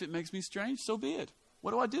weird, if it makes me strange, so be it.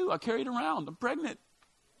 What do? I carry it around. I'm pregnant.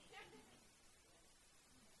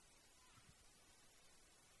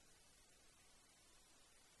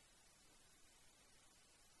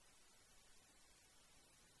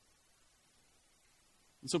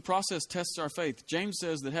 And so process tests our faith. James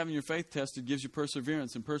says that having your faith tested gives you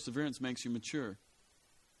perseverance, and perseverance makes you mature.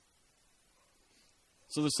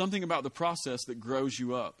 So there's something about the process that grows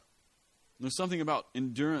you up. There's something about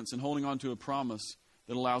endurance and holding on to a promise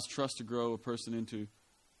that allows trust to grow a person into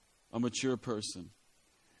a mature person.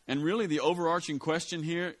 And really the overarching question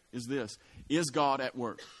here is this: is God at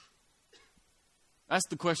work? That's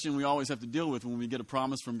the question we always have to deal with when we get a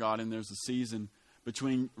promise from God and there's a season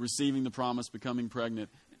between receiving the promise, becoming pregnant,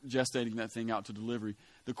 gestating that thing out to delivery.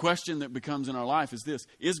 The question that becomes in our life is this: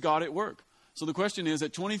 is God at work? So the question is,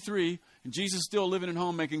 at 23, and Jesus still living at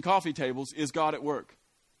home making coffee tables, is God at work?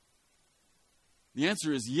 The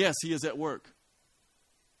answer is yes, He is at work.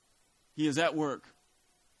 He is at work.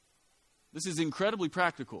 This is incredibly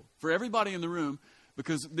practical for everybody in the room,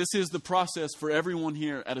 because this is the process for everyone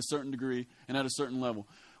here at a certain degree and at a certain level.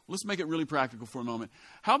 Let's make it really practical for a moment.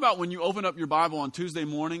 How about when you open up your Bible on Tuesday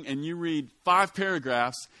morning and you read 5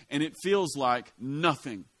 paragraphs and it feels like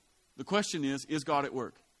nothing? The question is God at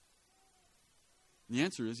work? And the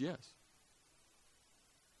answer is yes.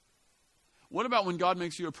 What about when God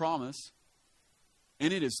makes you a promise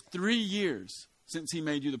and it is 3 years since He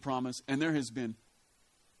made you the promise and there has been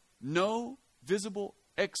no visible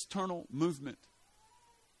external movement?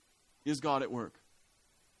 Is God at work?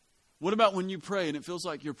 What about when you pray and it feels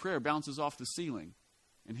like your prayer bounces off the ceiling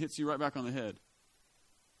and hits you right back on the head?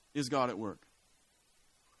 Is God at work?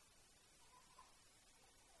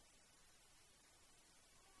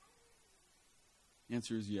 The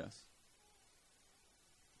answer is yes.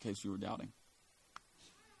 In case you were doubting.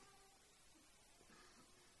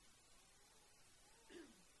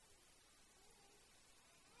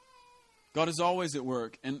 God is always at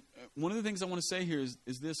work. And one of the things I want to say here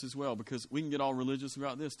is this as well, because we can get all religious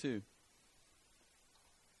about this too.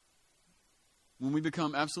 When we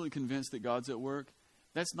become absolutely convinced that God's at work,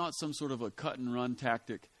 that's not some sort of a cut and run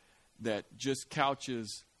tactic that just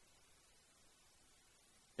couches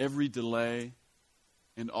every delay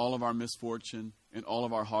and all of our misfortune and all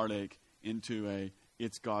of our heartache into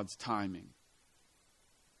it's God's timing.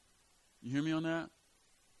 You hear me on that?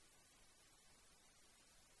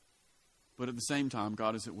 But at the same time,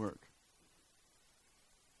 God is at work.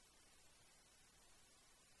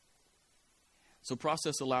 So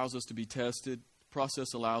process allows us to be tested.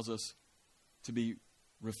 Process allows us to be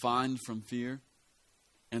refined from fear.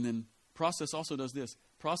 And then process also does this.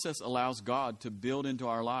 Process allows God to build into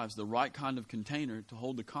our lives the right kind of container to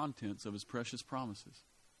hold the contents of His precious promises.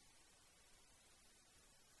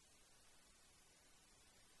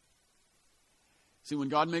 See, when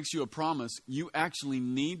God makes you a promise, you actually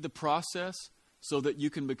need the process so that you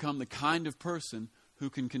can become the kind of person who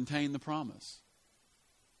can contain the promise.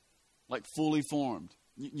 Like fully formed.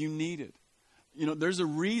 You need it. You know, there's a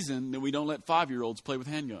reason that we don't let 5-year-olds play with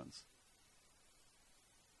handguns.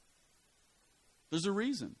 There's a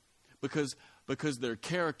reason. Because their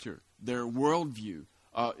character, their worldview,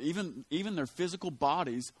 even their physical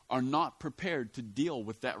bodies are not prepared to deal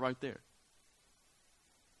with that right there.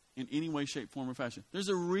 In any way, shape, form, or fashion. There's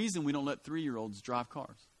a reason we don't let 3-year-olds drive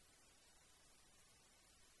cars.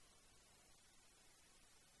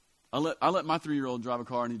 I let my 3-year-old drive a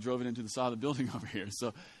car, and he drove it into the side of the building over here.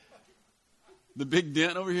 So the big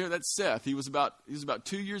dent over here, that's Seth. He was about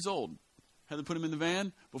 2 years old. Had to put him in the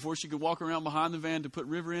van before she could walk around behind the van to put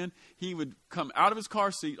River in. He would come out of his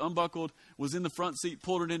car seat, unbuckled, was in the front seat,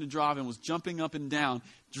 pulled it into drive, and was jumping up and down,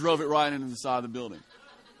 drove it right into the side of the building.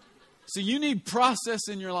 So you need process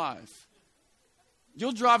in your life.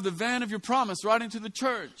 You'll drive the van of your promise right into the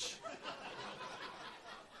church.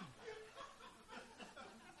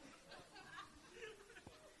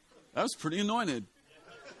 That was pretty anointed.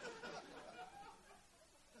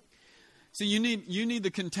 See, you need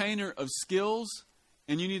the container of skills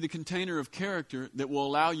and you need the container of character that will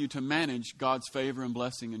allow you to manage God's favor and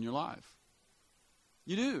blessing in your life.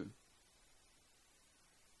 You do.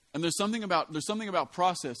 And there's something about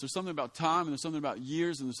process, there's something about time, and there's something about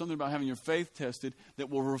years, and there's something about having your faith tested that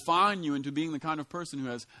will refine you into being the kind of person who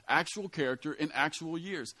has actual character in actual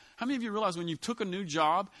years. How many of you realize when you took a new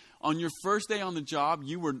job, on your first day on the job,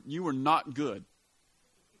 you were not good?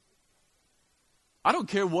 I don't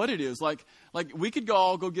care what it is. Like we could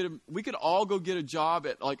all go get a job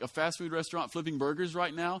at like a fast food restaurant flipping burgers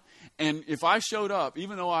right now, and if I showed up,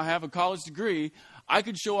 even though I have a college degree, I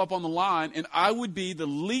could show up on the line and I would be the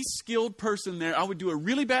least skilled person there. I would do a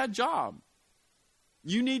really bad job.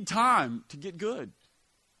 You need time to get good.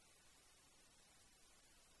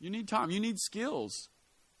 You need time. You need skills.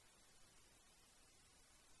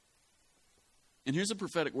 And here's a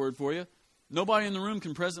prophetic word for you. Nobody in the room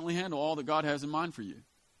can presently handle all that God has in mind for you.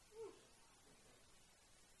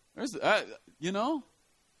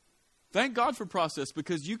 Thank God for process,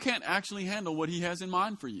 because you can't actually handle what He has in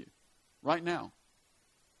mind for you right now.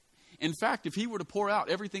 In fact, if He were to pour out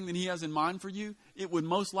everything that He has in mind for you, it would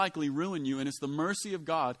most likely ruin you. And it's the mercy of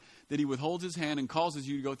God that He withholds His hand and causes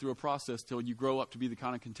you to go through a process till you grow up to be the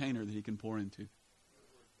kind of container that He can pour into.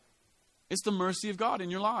 It's the mercy of God in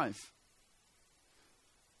your life.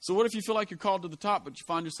 So what if you feel like you're called to the top, but you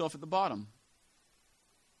find yourself at the bottom?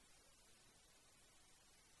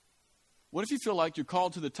 What if you feel like you're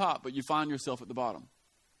called to the top, but you find yourself at the bottom?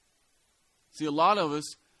 See, a lot of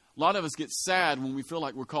us get sad when we feel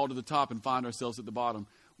like we're called to the top and find ourselves at the bottom.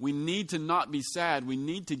 We need to not be sad. We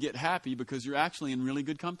need to get happy, because you're actually in really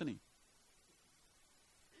good company.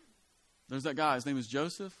 There's that guy. His name is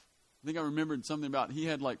Joseph. I think I remembered something about, he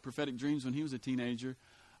had like prophetic dreams when he was a teenager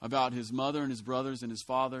about his mother and his brothers and his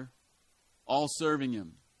father all serving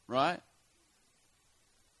him, right?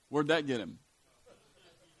 Where'd that get him?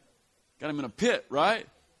 Got him in a pit, right?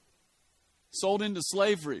 Sold into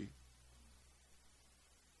slavery.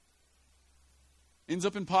 Ends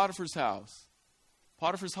up in Potiphar's house.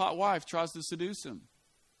 Potiphar's hot wife tries to seduce him.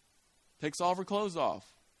 Takes all of her clothes off.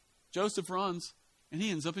 Joseph runs, and he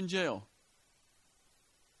ends up in jail.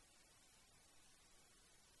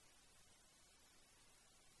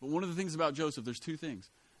 But one of the things about Joseph, there's two things.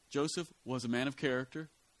 Joseph was a man of character.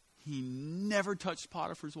 He never touched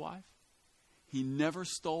Potiphar's wife. He never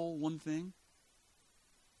stole one thing.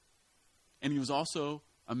 And he was also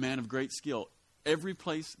a man of great skill. Every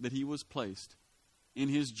place that he was placed in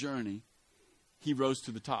his journey, he rose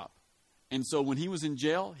to the top. And so when he was in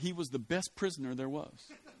jail, he was the best prisoner there was.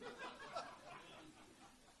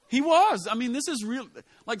 He was. I mean, this is real.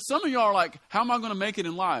 Like some of y'all are like, how am I going to make it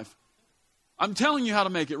in life? I'm telling you how to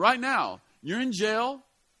make it right now. You're in jail.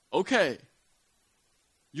 Okay.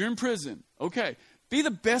 You're in prison. Okay. Be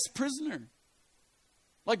the best prisoner.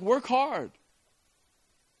 Like work hard.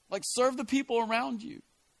 Like serve the people around you.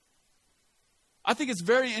 I think it's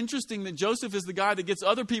very interesting that Joseph is the guy that gets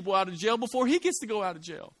other people out of jail before he gets to go out of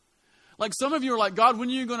jail. Like some of you are like, God, when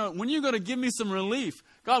are you gonna give me some relief?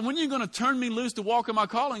 God, when are you going to turn me loose to walk in my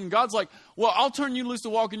calling? And God's like, well, I'll turn you loose to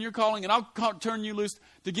walk in your calling, and I'll turn you loose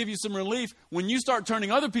to give you some relief when you start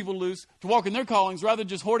turning other people loose to walk in their callings rather than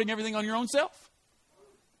just hoarding everything on your own self.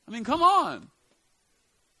 I mean, come on.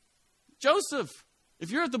 Joseph,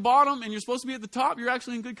 if you're at the bottom and you're supposed to be at the top, you're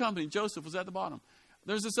actually in good company. Joseph was at the bottom.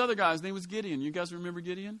 There's this other guy. His name was Gideon. You guys remember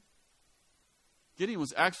Gideon? Gideon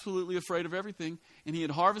was absolutely afraid of everything, and he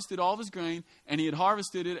had harvested all of his grain, and he had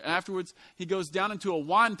harvested it, and afterwards he goes down into a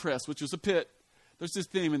wine press, which was a pit. There's this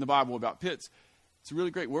theme in the Bible about pits. It's a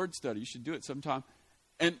really great word study. You should do it sometime.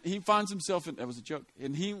 And he finds himself in, that was a joke,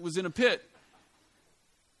 and he was in a pit,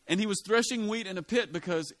 and he was threshing wheat in a pit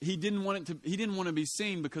because he didn't want to be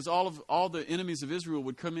seen, because all the enemies of Israel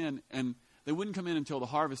would come in, and they wouldn't come in until the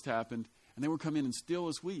harvest happened, and they would come in and steal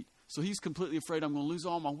his wheat. So he's completely afraid, I'm going to lose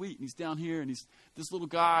all my wheat. And he's down here, and he's this little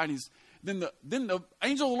guy. And then the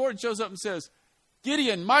angel of the Lord shows up and says,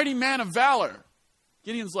 Gideon, mighty man of valor.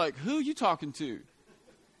 Gideon's like, who are you talking to?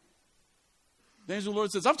 The angel of the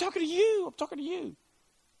Lord says, I'm talking to you. I'm talking to you.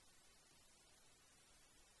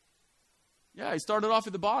 Yeah, he started off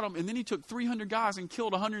at the bottom, and then he took 300 guys and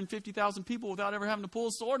killed 150,000 people without ever having to pull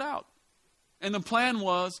a sword out. And the plan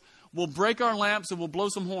was, we'll break our lamps and we'll blow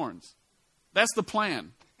some horns. That's the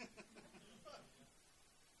plan.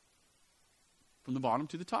 From the bottom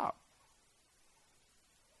to the top.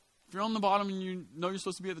 If you're on the bottom and you know you're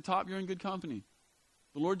supposed to be at the top, you're in good company.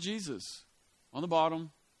 The Lord Jesus, on the bottom,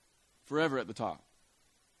 forever at the top.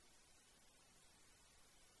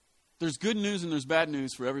 There's good news and there's bad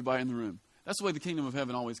news for everybody in the room. That's the way the kingdom of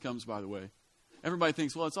heaven always comes, by the way. Everybody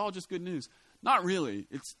thinks, well, it's all just good news. Not really.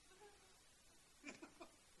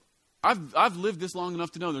 I've lived this long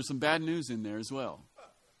enough to know there's some bad news in there as well.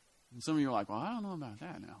 And some of you are like, well, I don't know about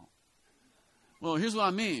that now. Well, here's what I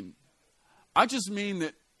mean. I just mean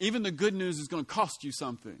that even the good news is going to cost you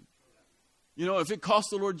something. You know, if it costs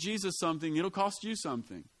the Lord Jesus something, it'll cost you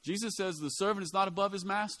something. Jesus says the servant is not above his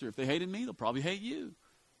master. If they hated me, they'll probably hate you.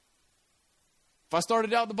 If I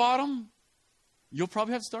started out at the bottom, you'll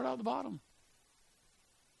probably have to start out at the bottom.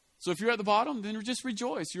 So if you're at the bottom, then just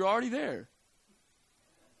rejoice. You're already there.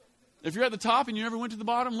 If you're at the top and you never went to the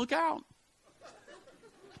bottom, look out.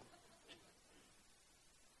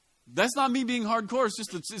 That's not me being hardcore. It's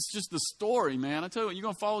just the story, man. I tell you what, you're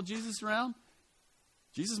going to follow Jesus around?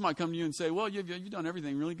 Jesus might come to you and say, well, you've done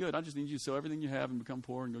everything really good. I just need you to sell everything you have and become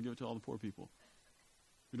poor and go give it to all the poor people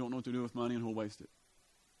who don't know what to do with money and who'll waste it.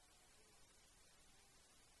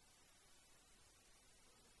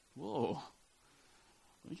 Whoa.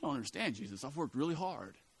 You don't understand, Jesus. I've worked really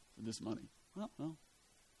hard for this money. Well, I know.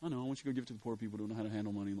 I want you to go give it to the poor people who don't know how to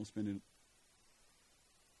handle money and they'll spend it.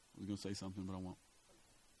 I was going to say something, but I won't.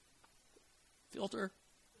 Filter.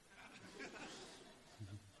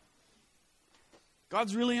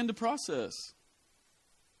 God's really into process.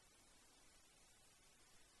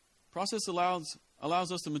 Process allows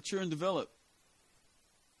us to mature and develop.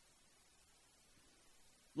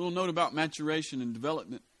 Little note about maturation and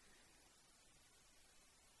development.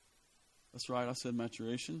 That's right, I said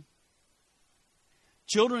maturation.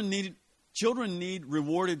 Children need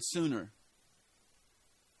rewarded sooner.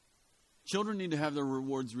 Children need to have their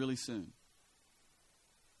rewards really soon.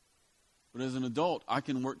 But as an adult, I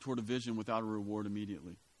can work toward a vision without a reward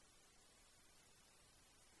immediately.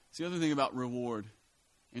 It's the other thing about reward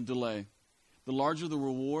and delay. The larger the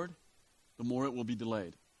reward, the more it will be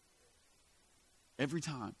delayed. Every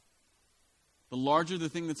time. The larger the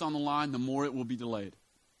thing that's on the line, the more it will be delayed.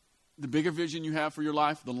 The bigger vision you have for your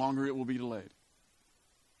life, the longer it will be delayed.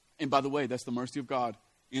 And by the way, that's the mercy of God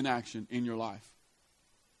in action in your life.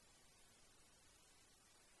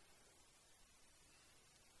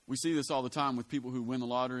 We see this all the time with people who win the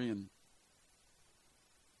lottery and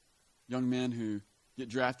young men who get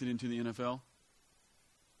drafted into the NFL.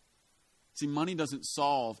 See, money doesn't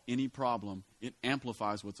solve any problem. It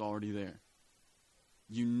amplifies what's already there.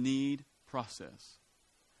 You need process.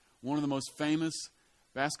 One of the most famous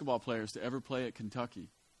basketball players to ever play at Kentucky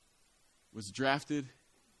was drafted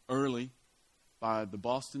early by the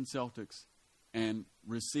Boston Celtics and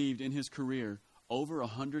received in his career over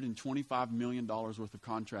 $125 million worth of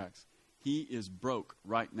contracts. He is broke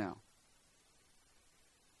right now.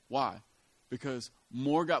 Why? Because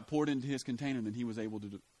more got poured into his container than he was able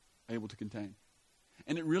able to contain.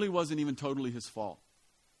 And it really wasn't even totally his fault.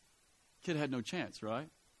 Kid had no chance, right?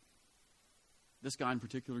 This guy in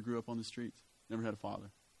particular grew up on the streets, never had a father.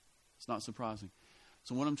 It's not surprising.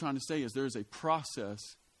 So what I'm trying to say is there is a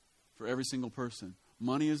process for every single person.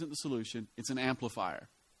 Money isn't the solution. It's an amplifier.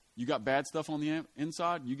 You got bad stuff on the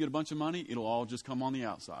inside, you get a bunch of money, it'll all just come on the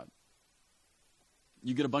outside.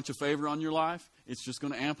 You get a bunch of favor on your life, it's just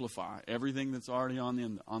going to amplify everything that's already on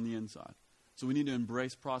the inside. So we need to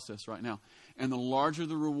embrace process right now. And the larger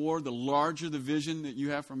the reward, the larger the vision that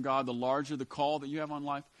you have from God, the larger the call that you have on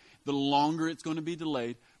life, the longer it's going to be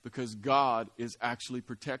delayed, because God is actually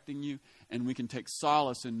protecting you, and we can take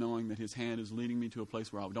solace in knowing that his hand is leading me to a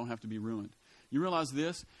place where I don't have to be ruined. You realize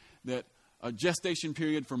this, that a gestation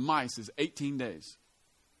period for mice is 18 days.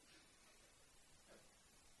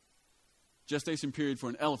 Gestation period for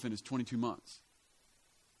an elephant is 22 months.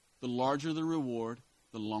 The larger the reward,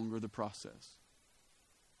 the longer the process.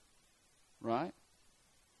 Right?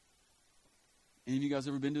 Any of you guys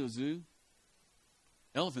ever been to a zoo?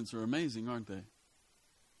 Elephants are amazing, aren't they?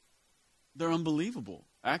 They're unbelievable,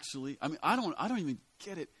 actually. I mean, I don't even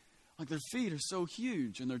get it. Like, their feet are so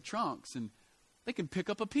huge, and their trunks, and they can pick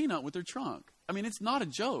up a peanut with their trunk. I mean, it's not a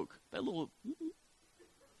joke. That little...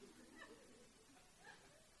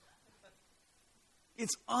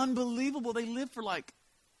 It's unbelievable. They live for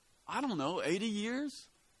 80 years.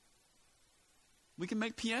 We can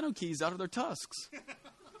make piano keys out of their tusks.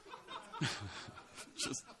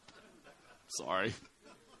 Just, sorry.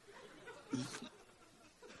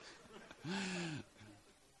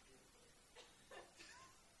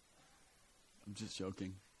 I'm just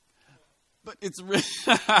joking. But it's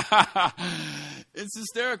it's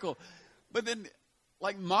hysterical. But then,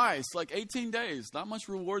 like mice, 18 days, not much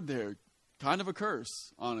reward there. Kind of a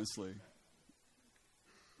curse, honestly.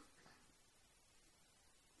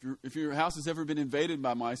 If your house has ever been invaded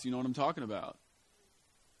by mice, you know what I'm talking about.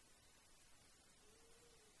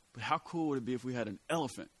 But how cool would it be if we had an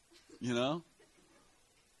elephant, you know?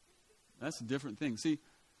 That's a different thing. See,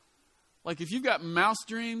 if you've got mouse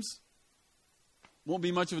dreams, won't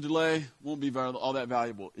be much of a delay, won't be all that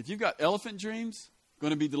valuable. If you've got elephant dreams,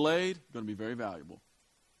 going to be delayed, going to be very valuable.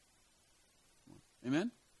 Amen?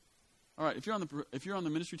 All right, if you're on the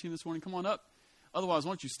ministry team this morning, come on up. Otherwise, why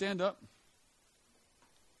don't you stand up?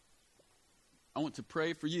 I want to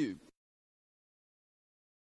pray for you.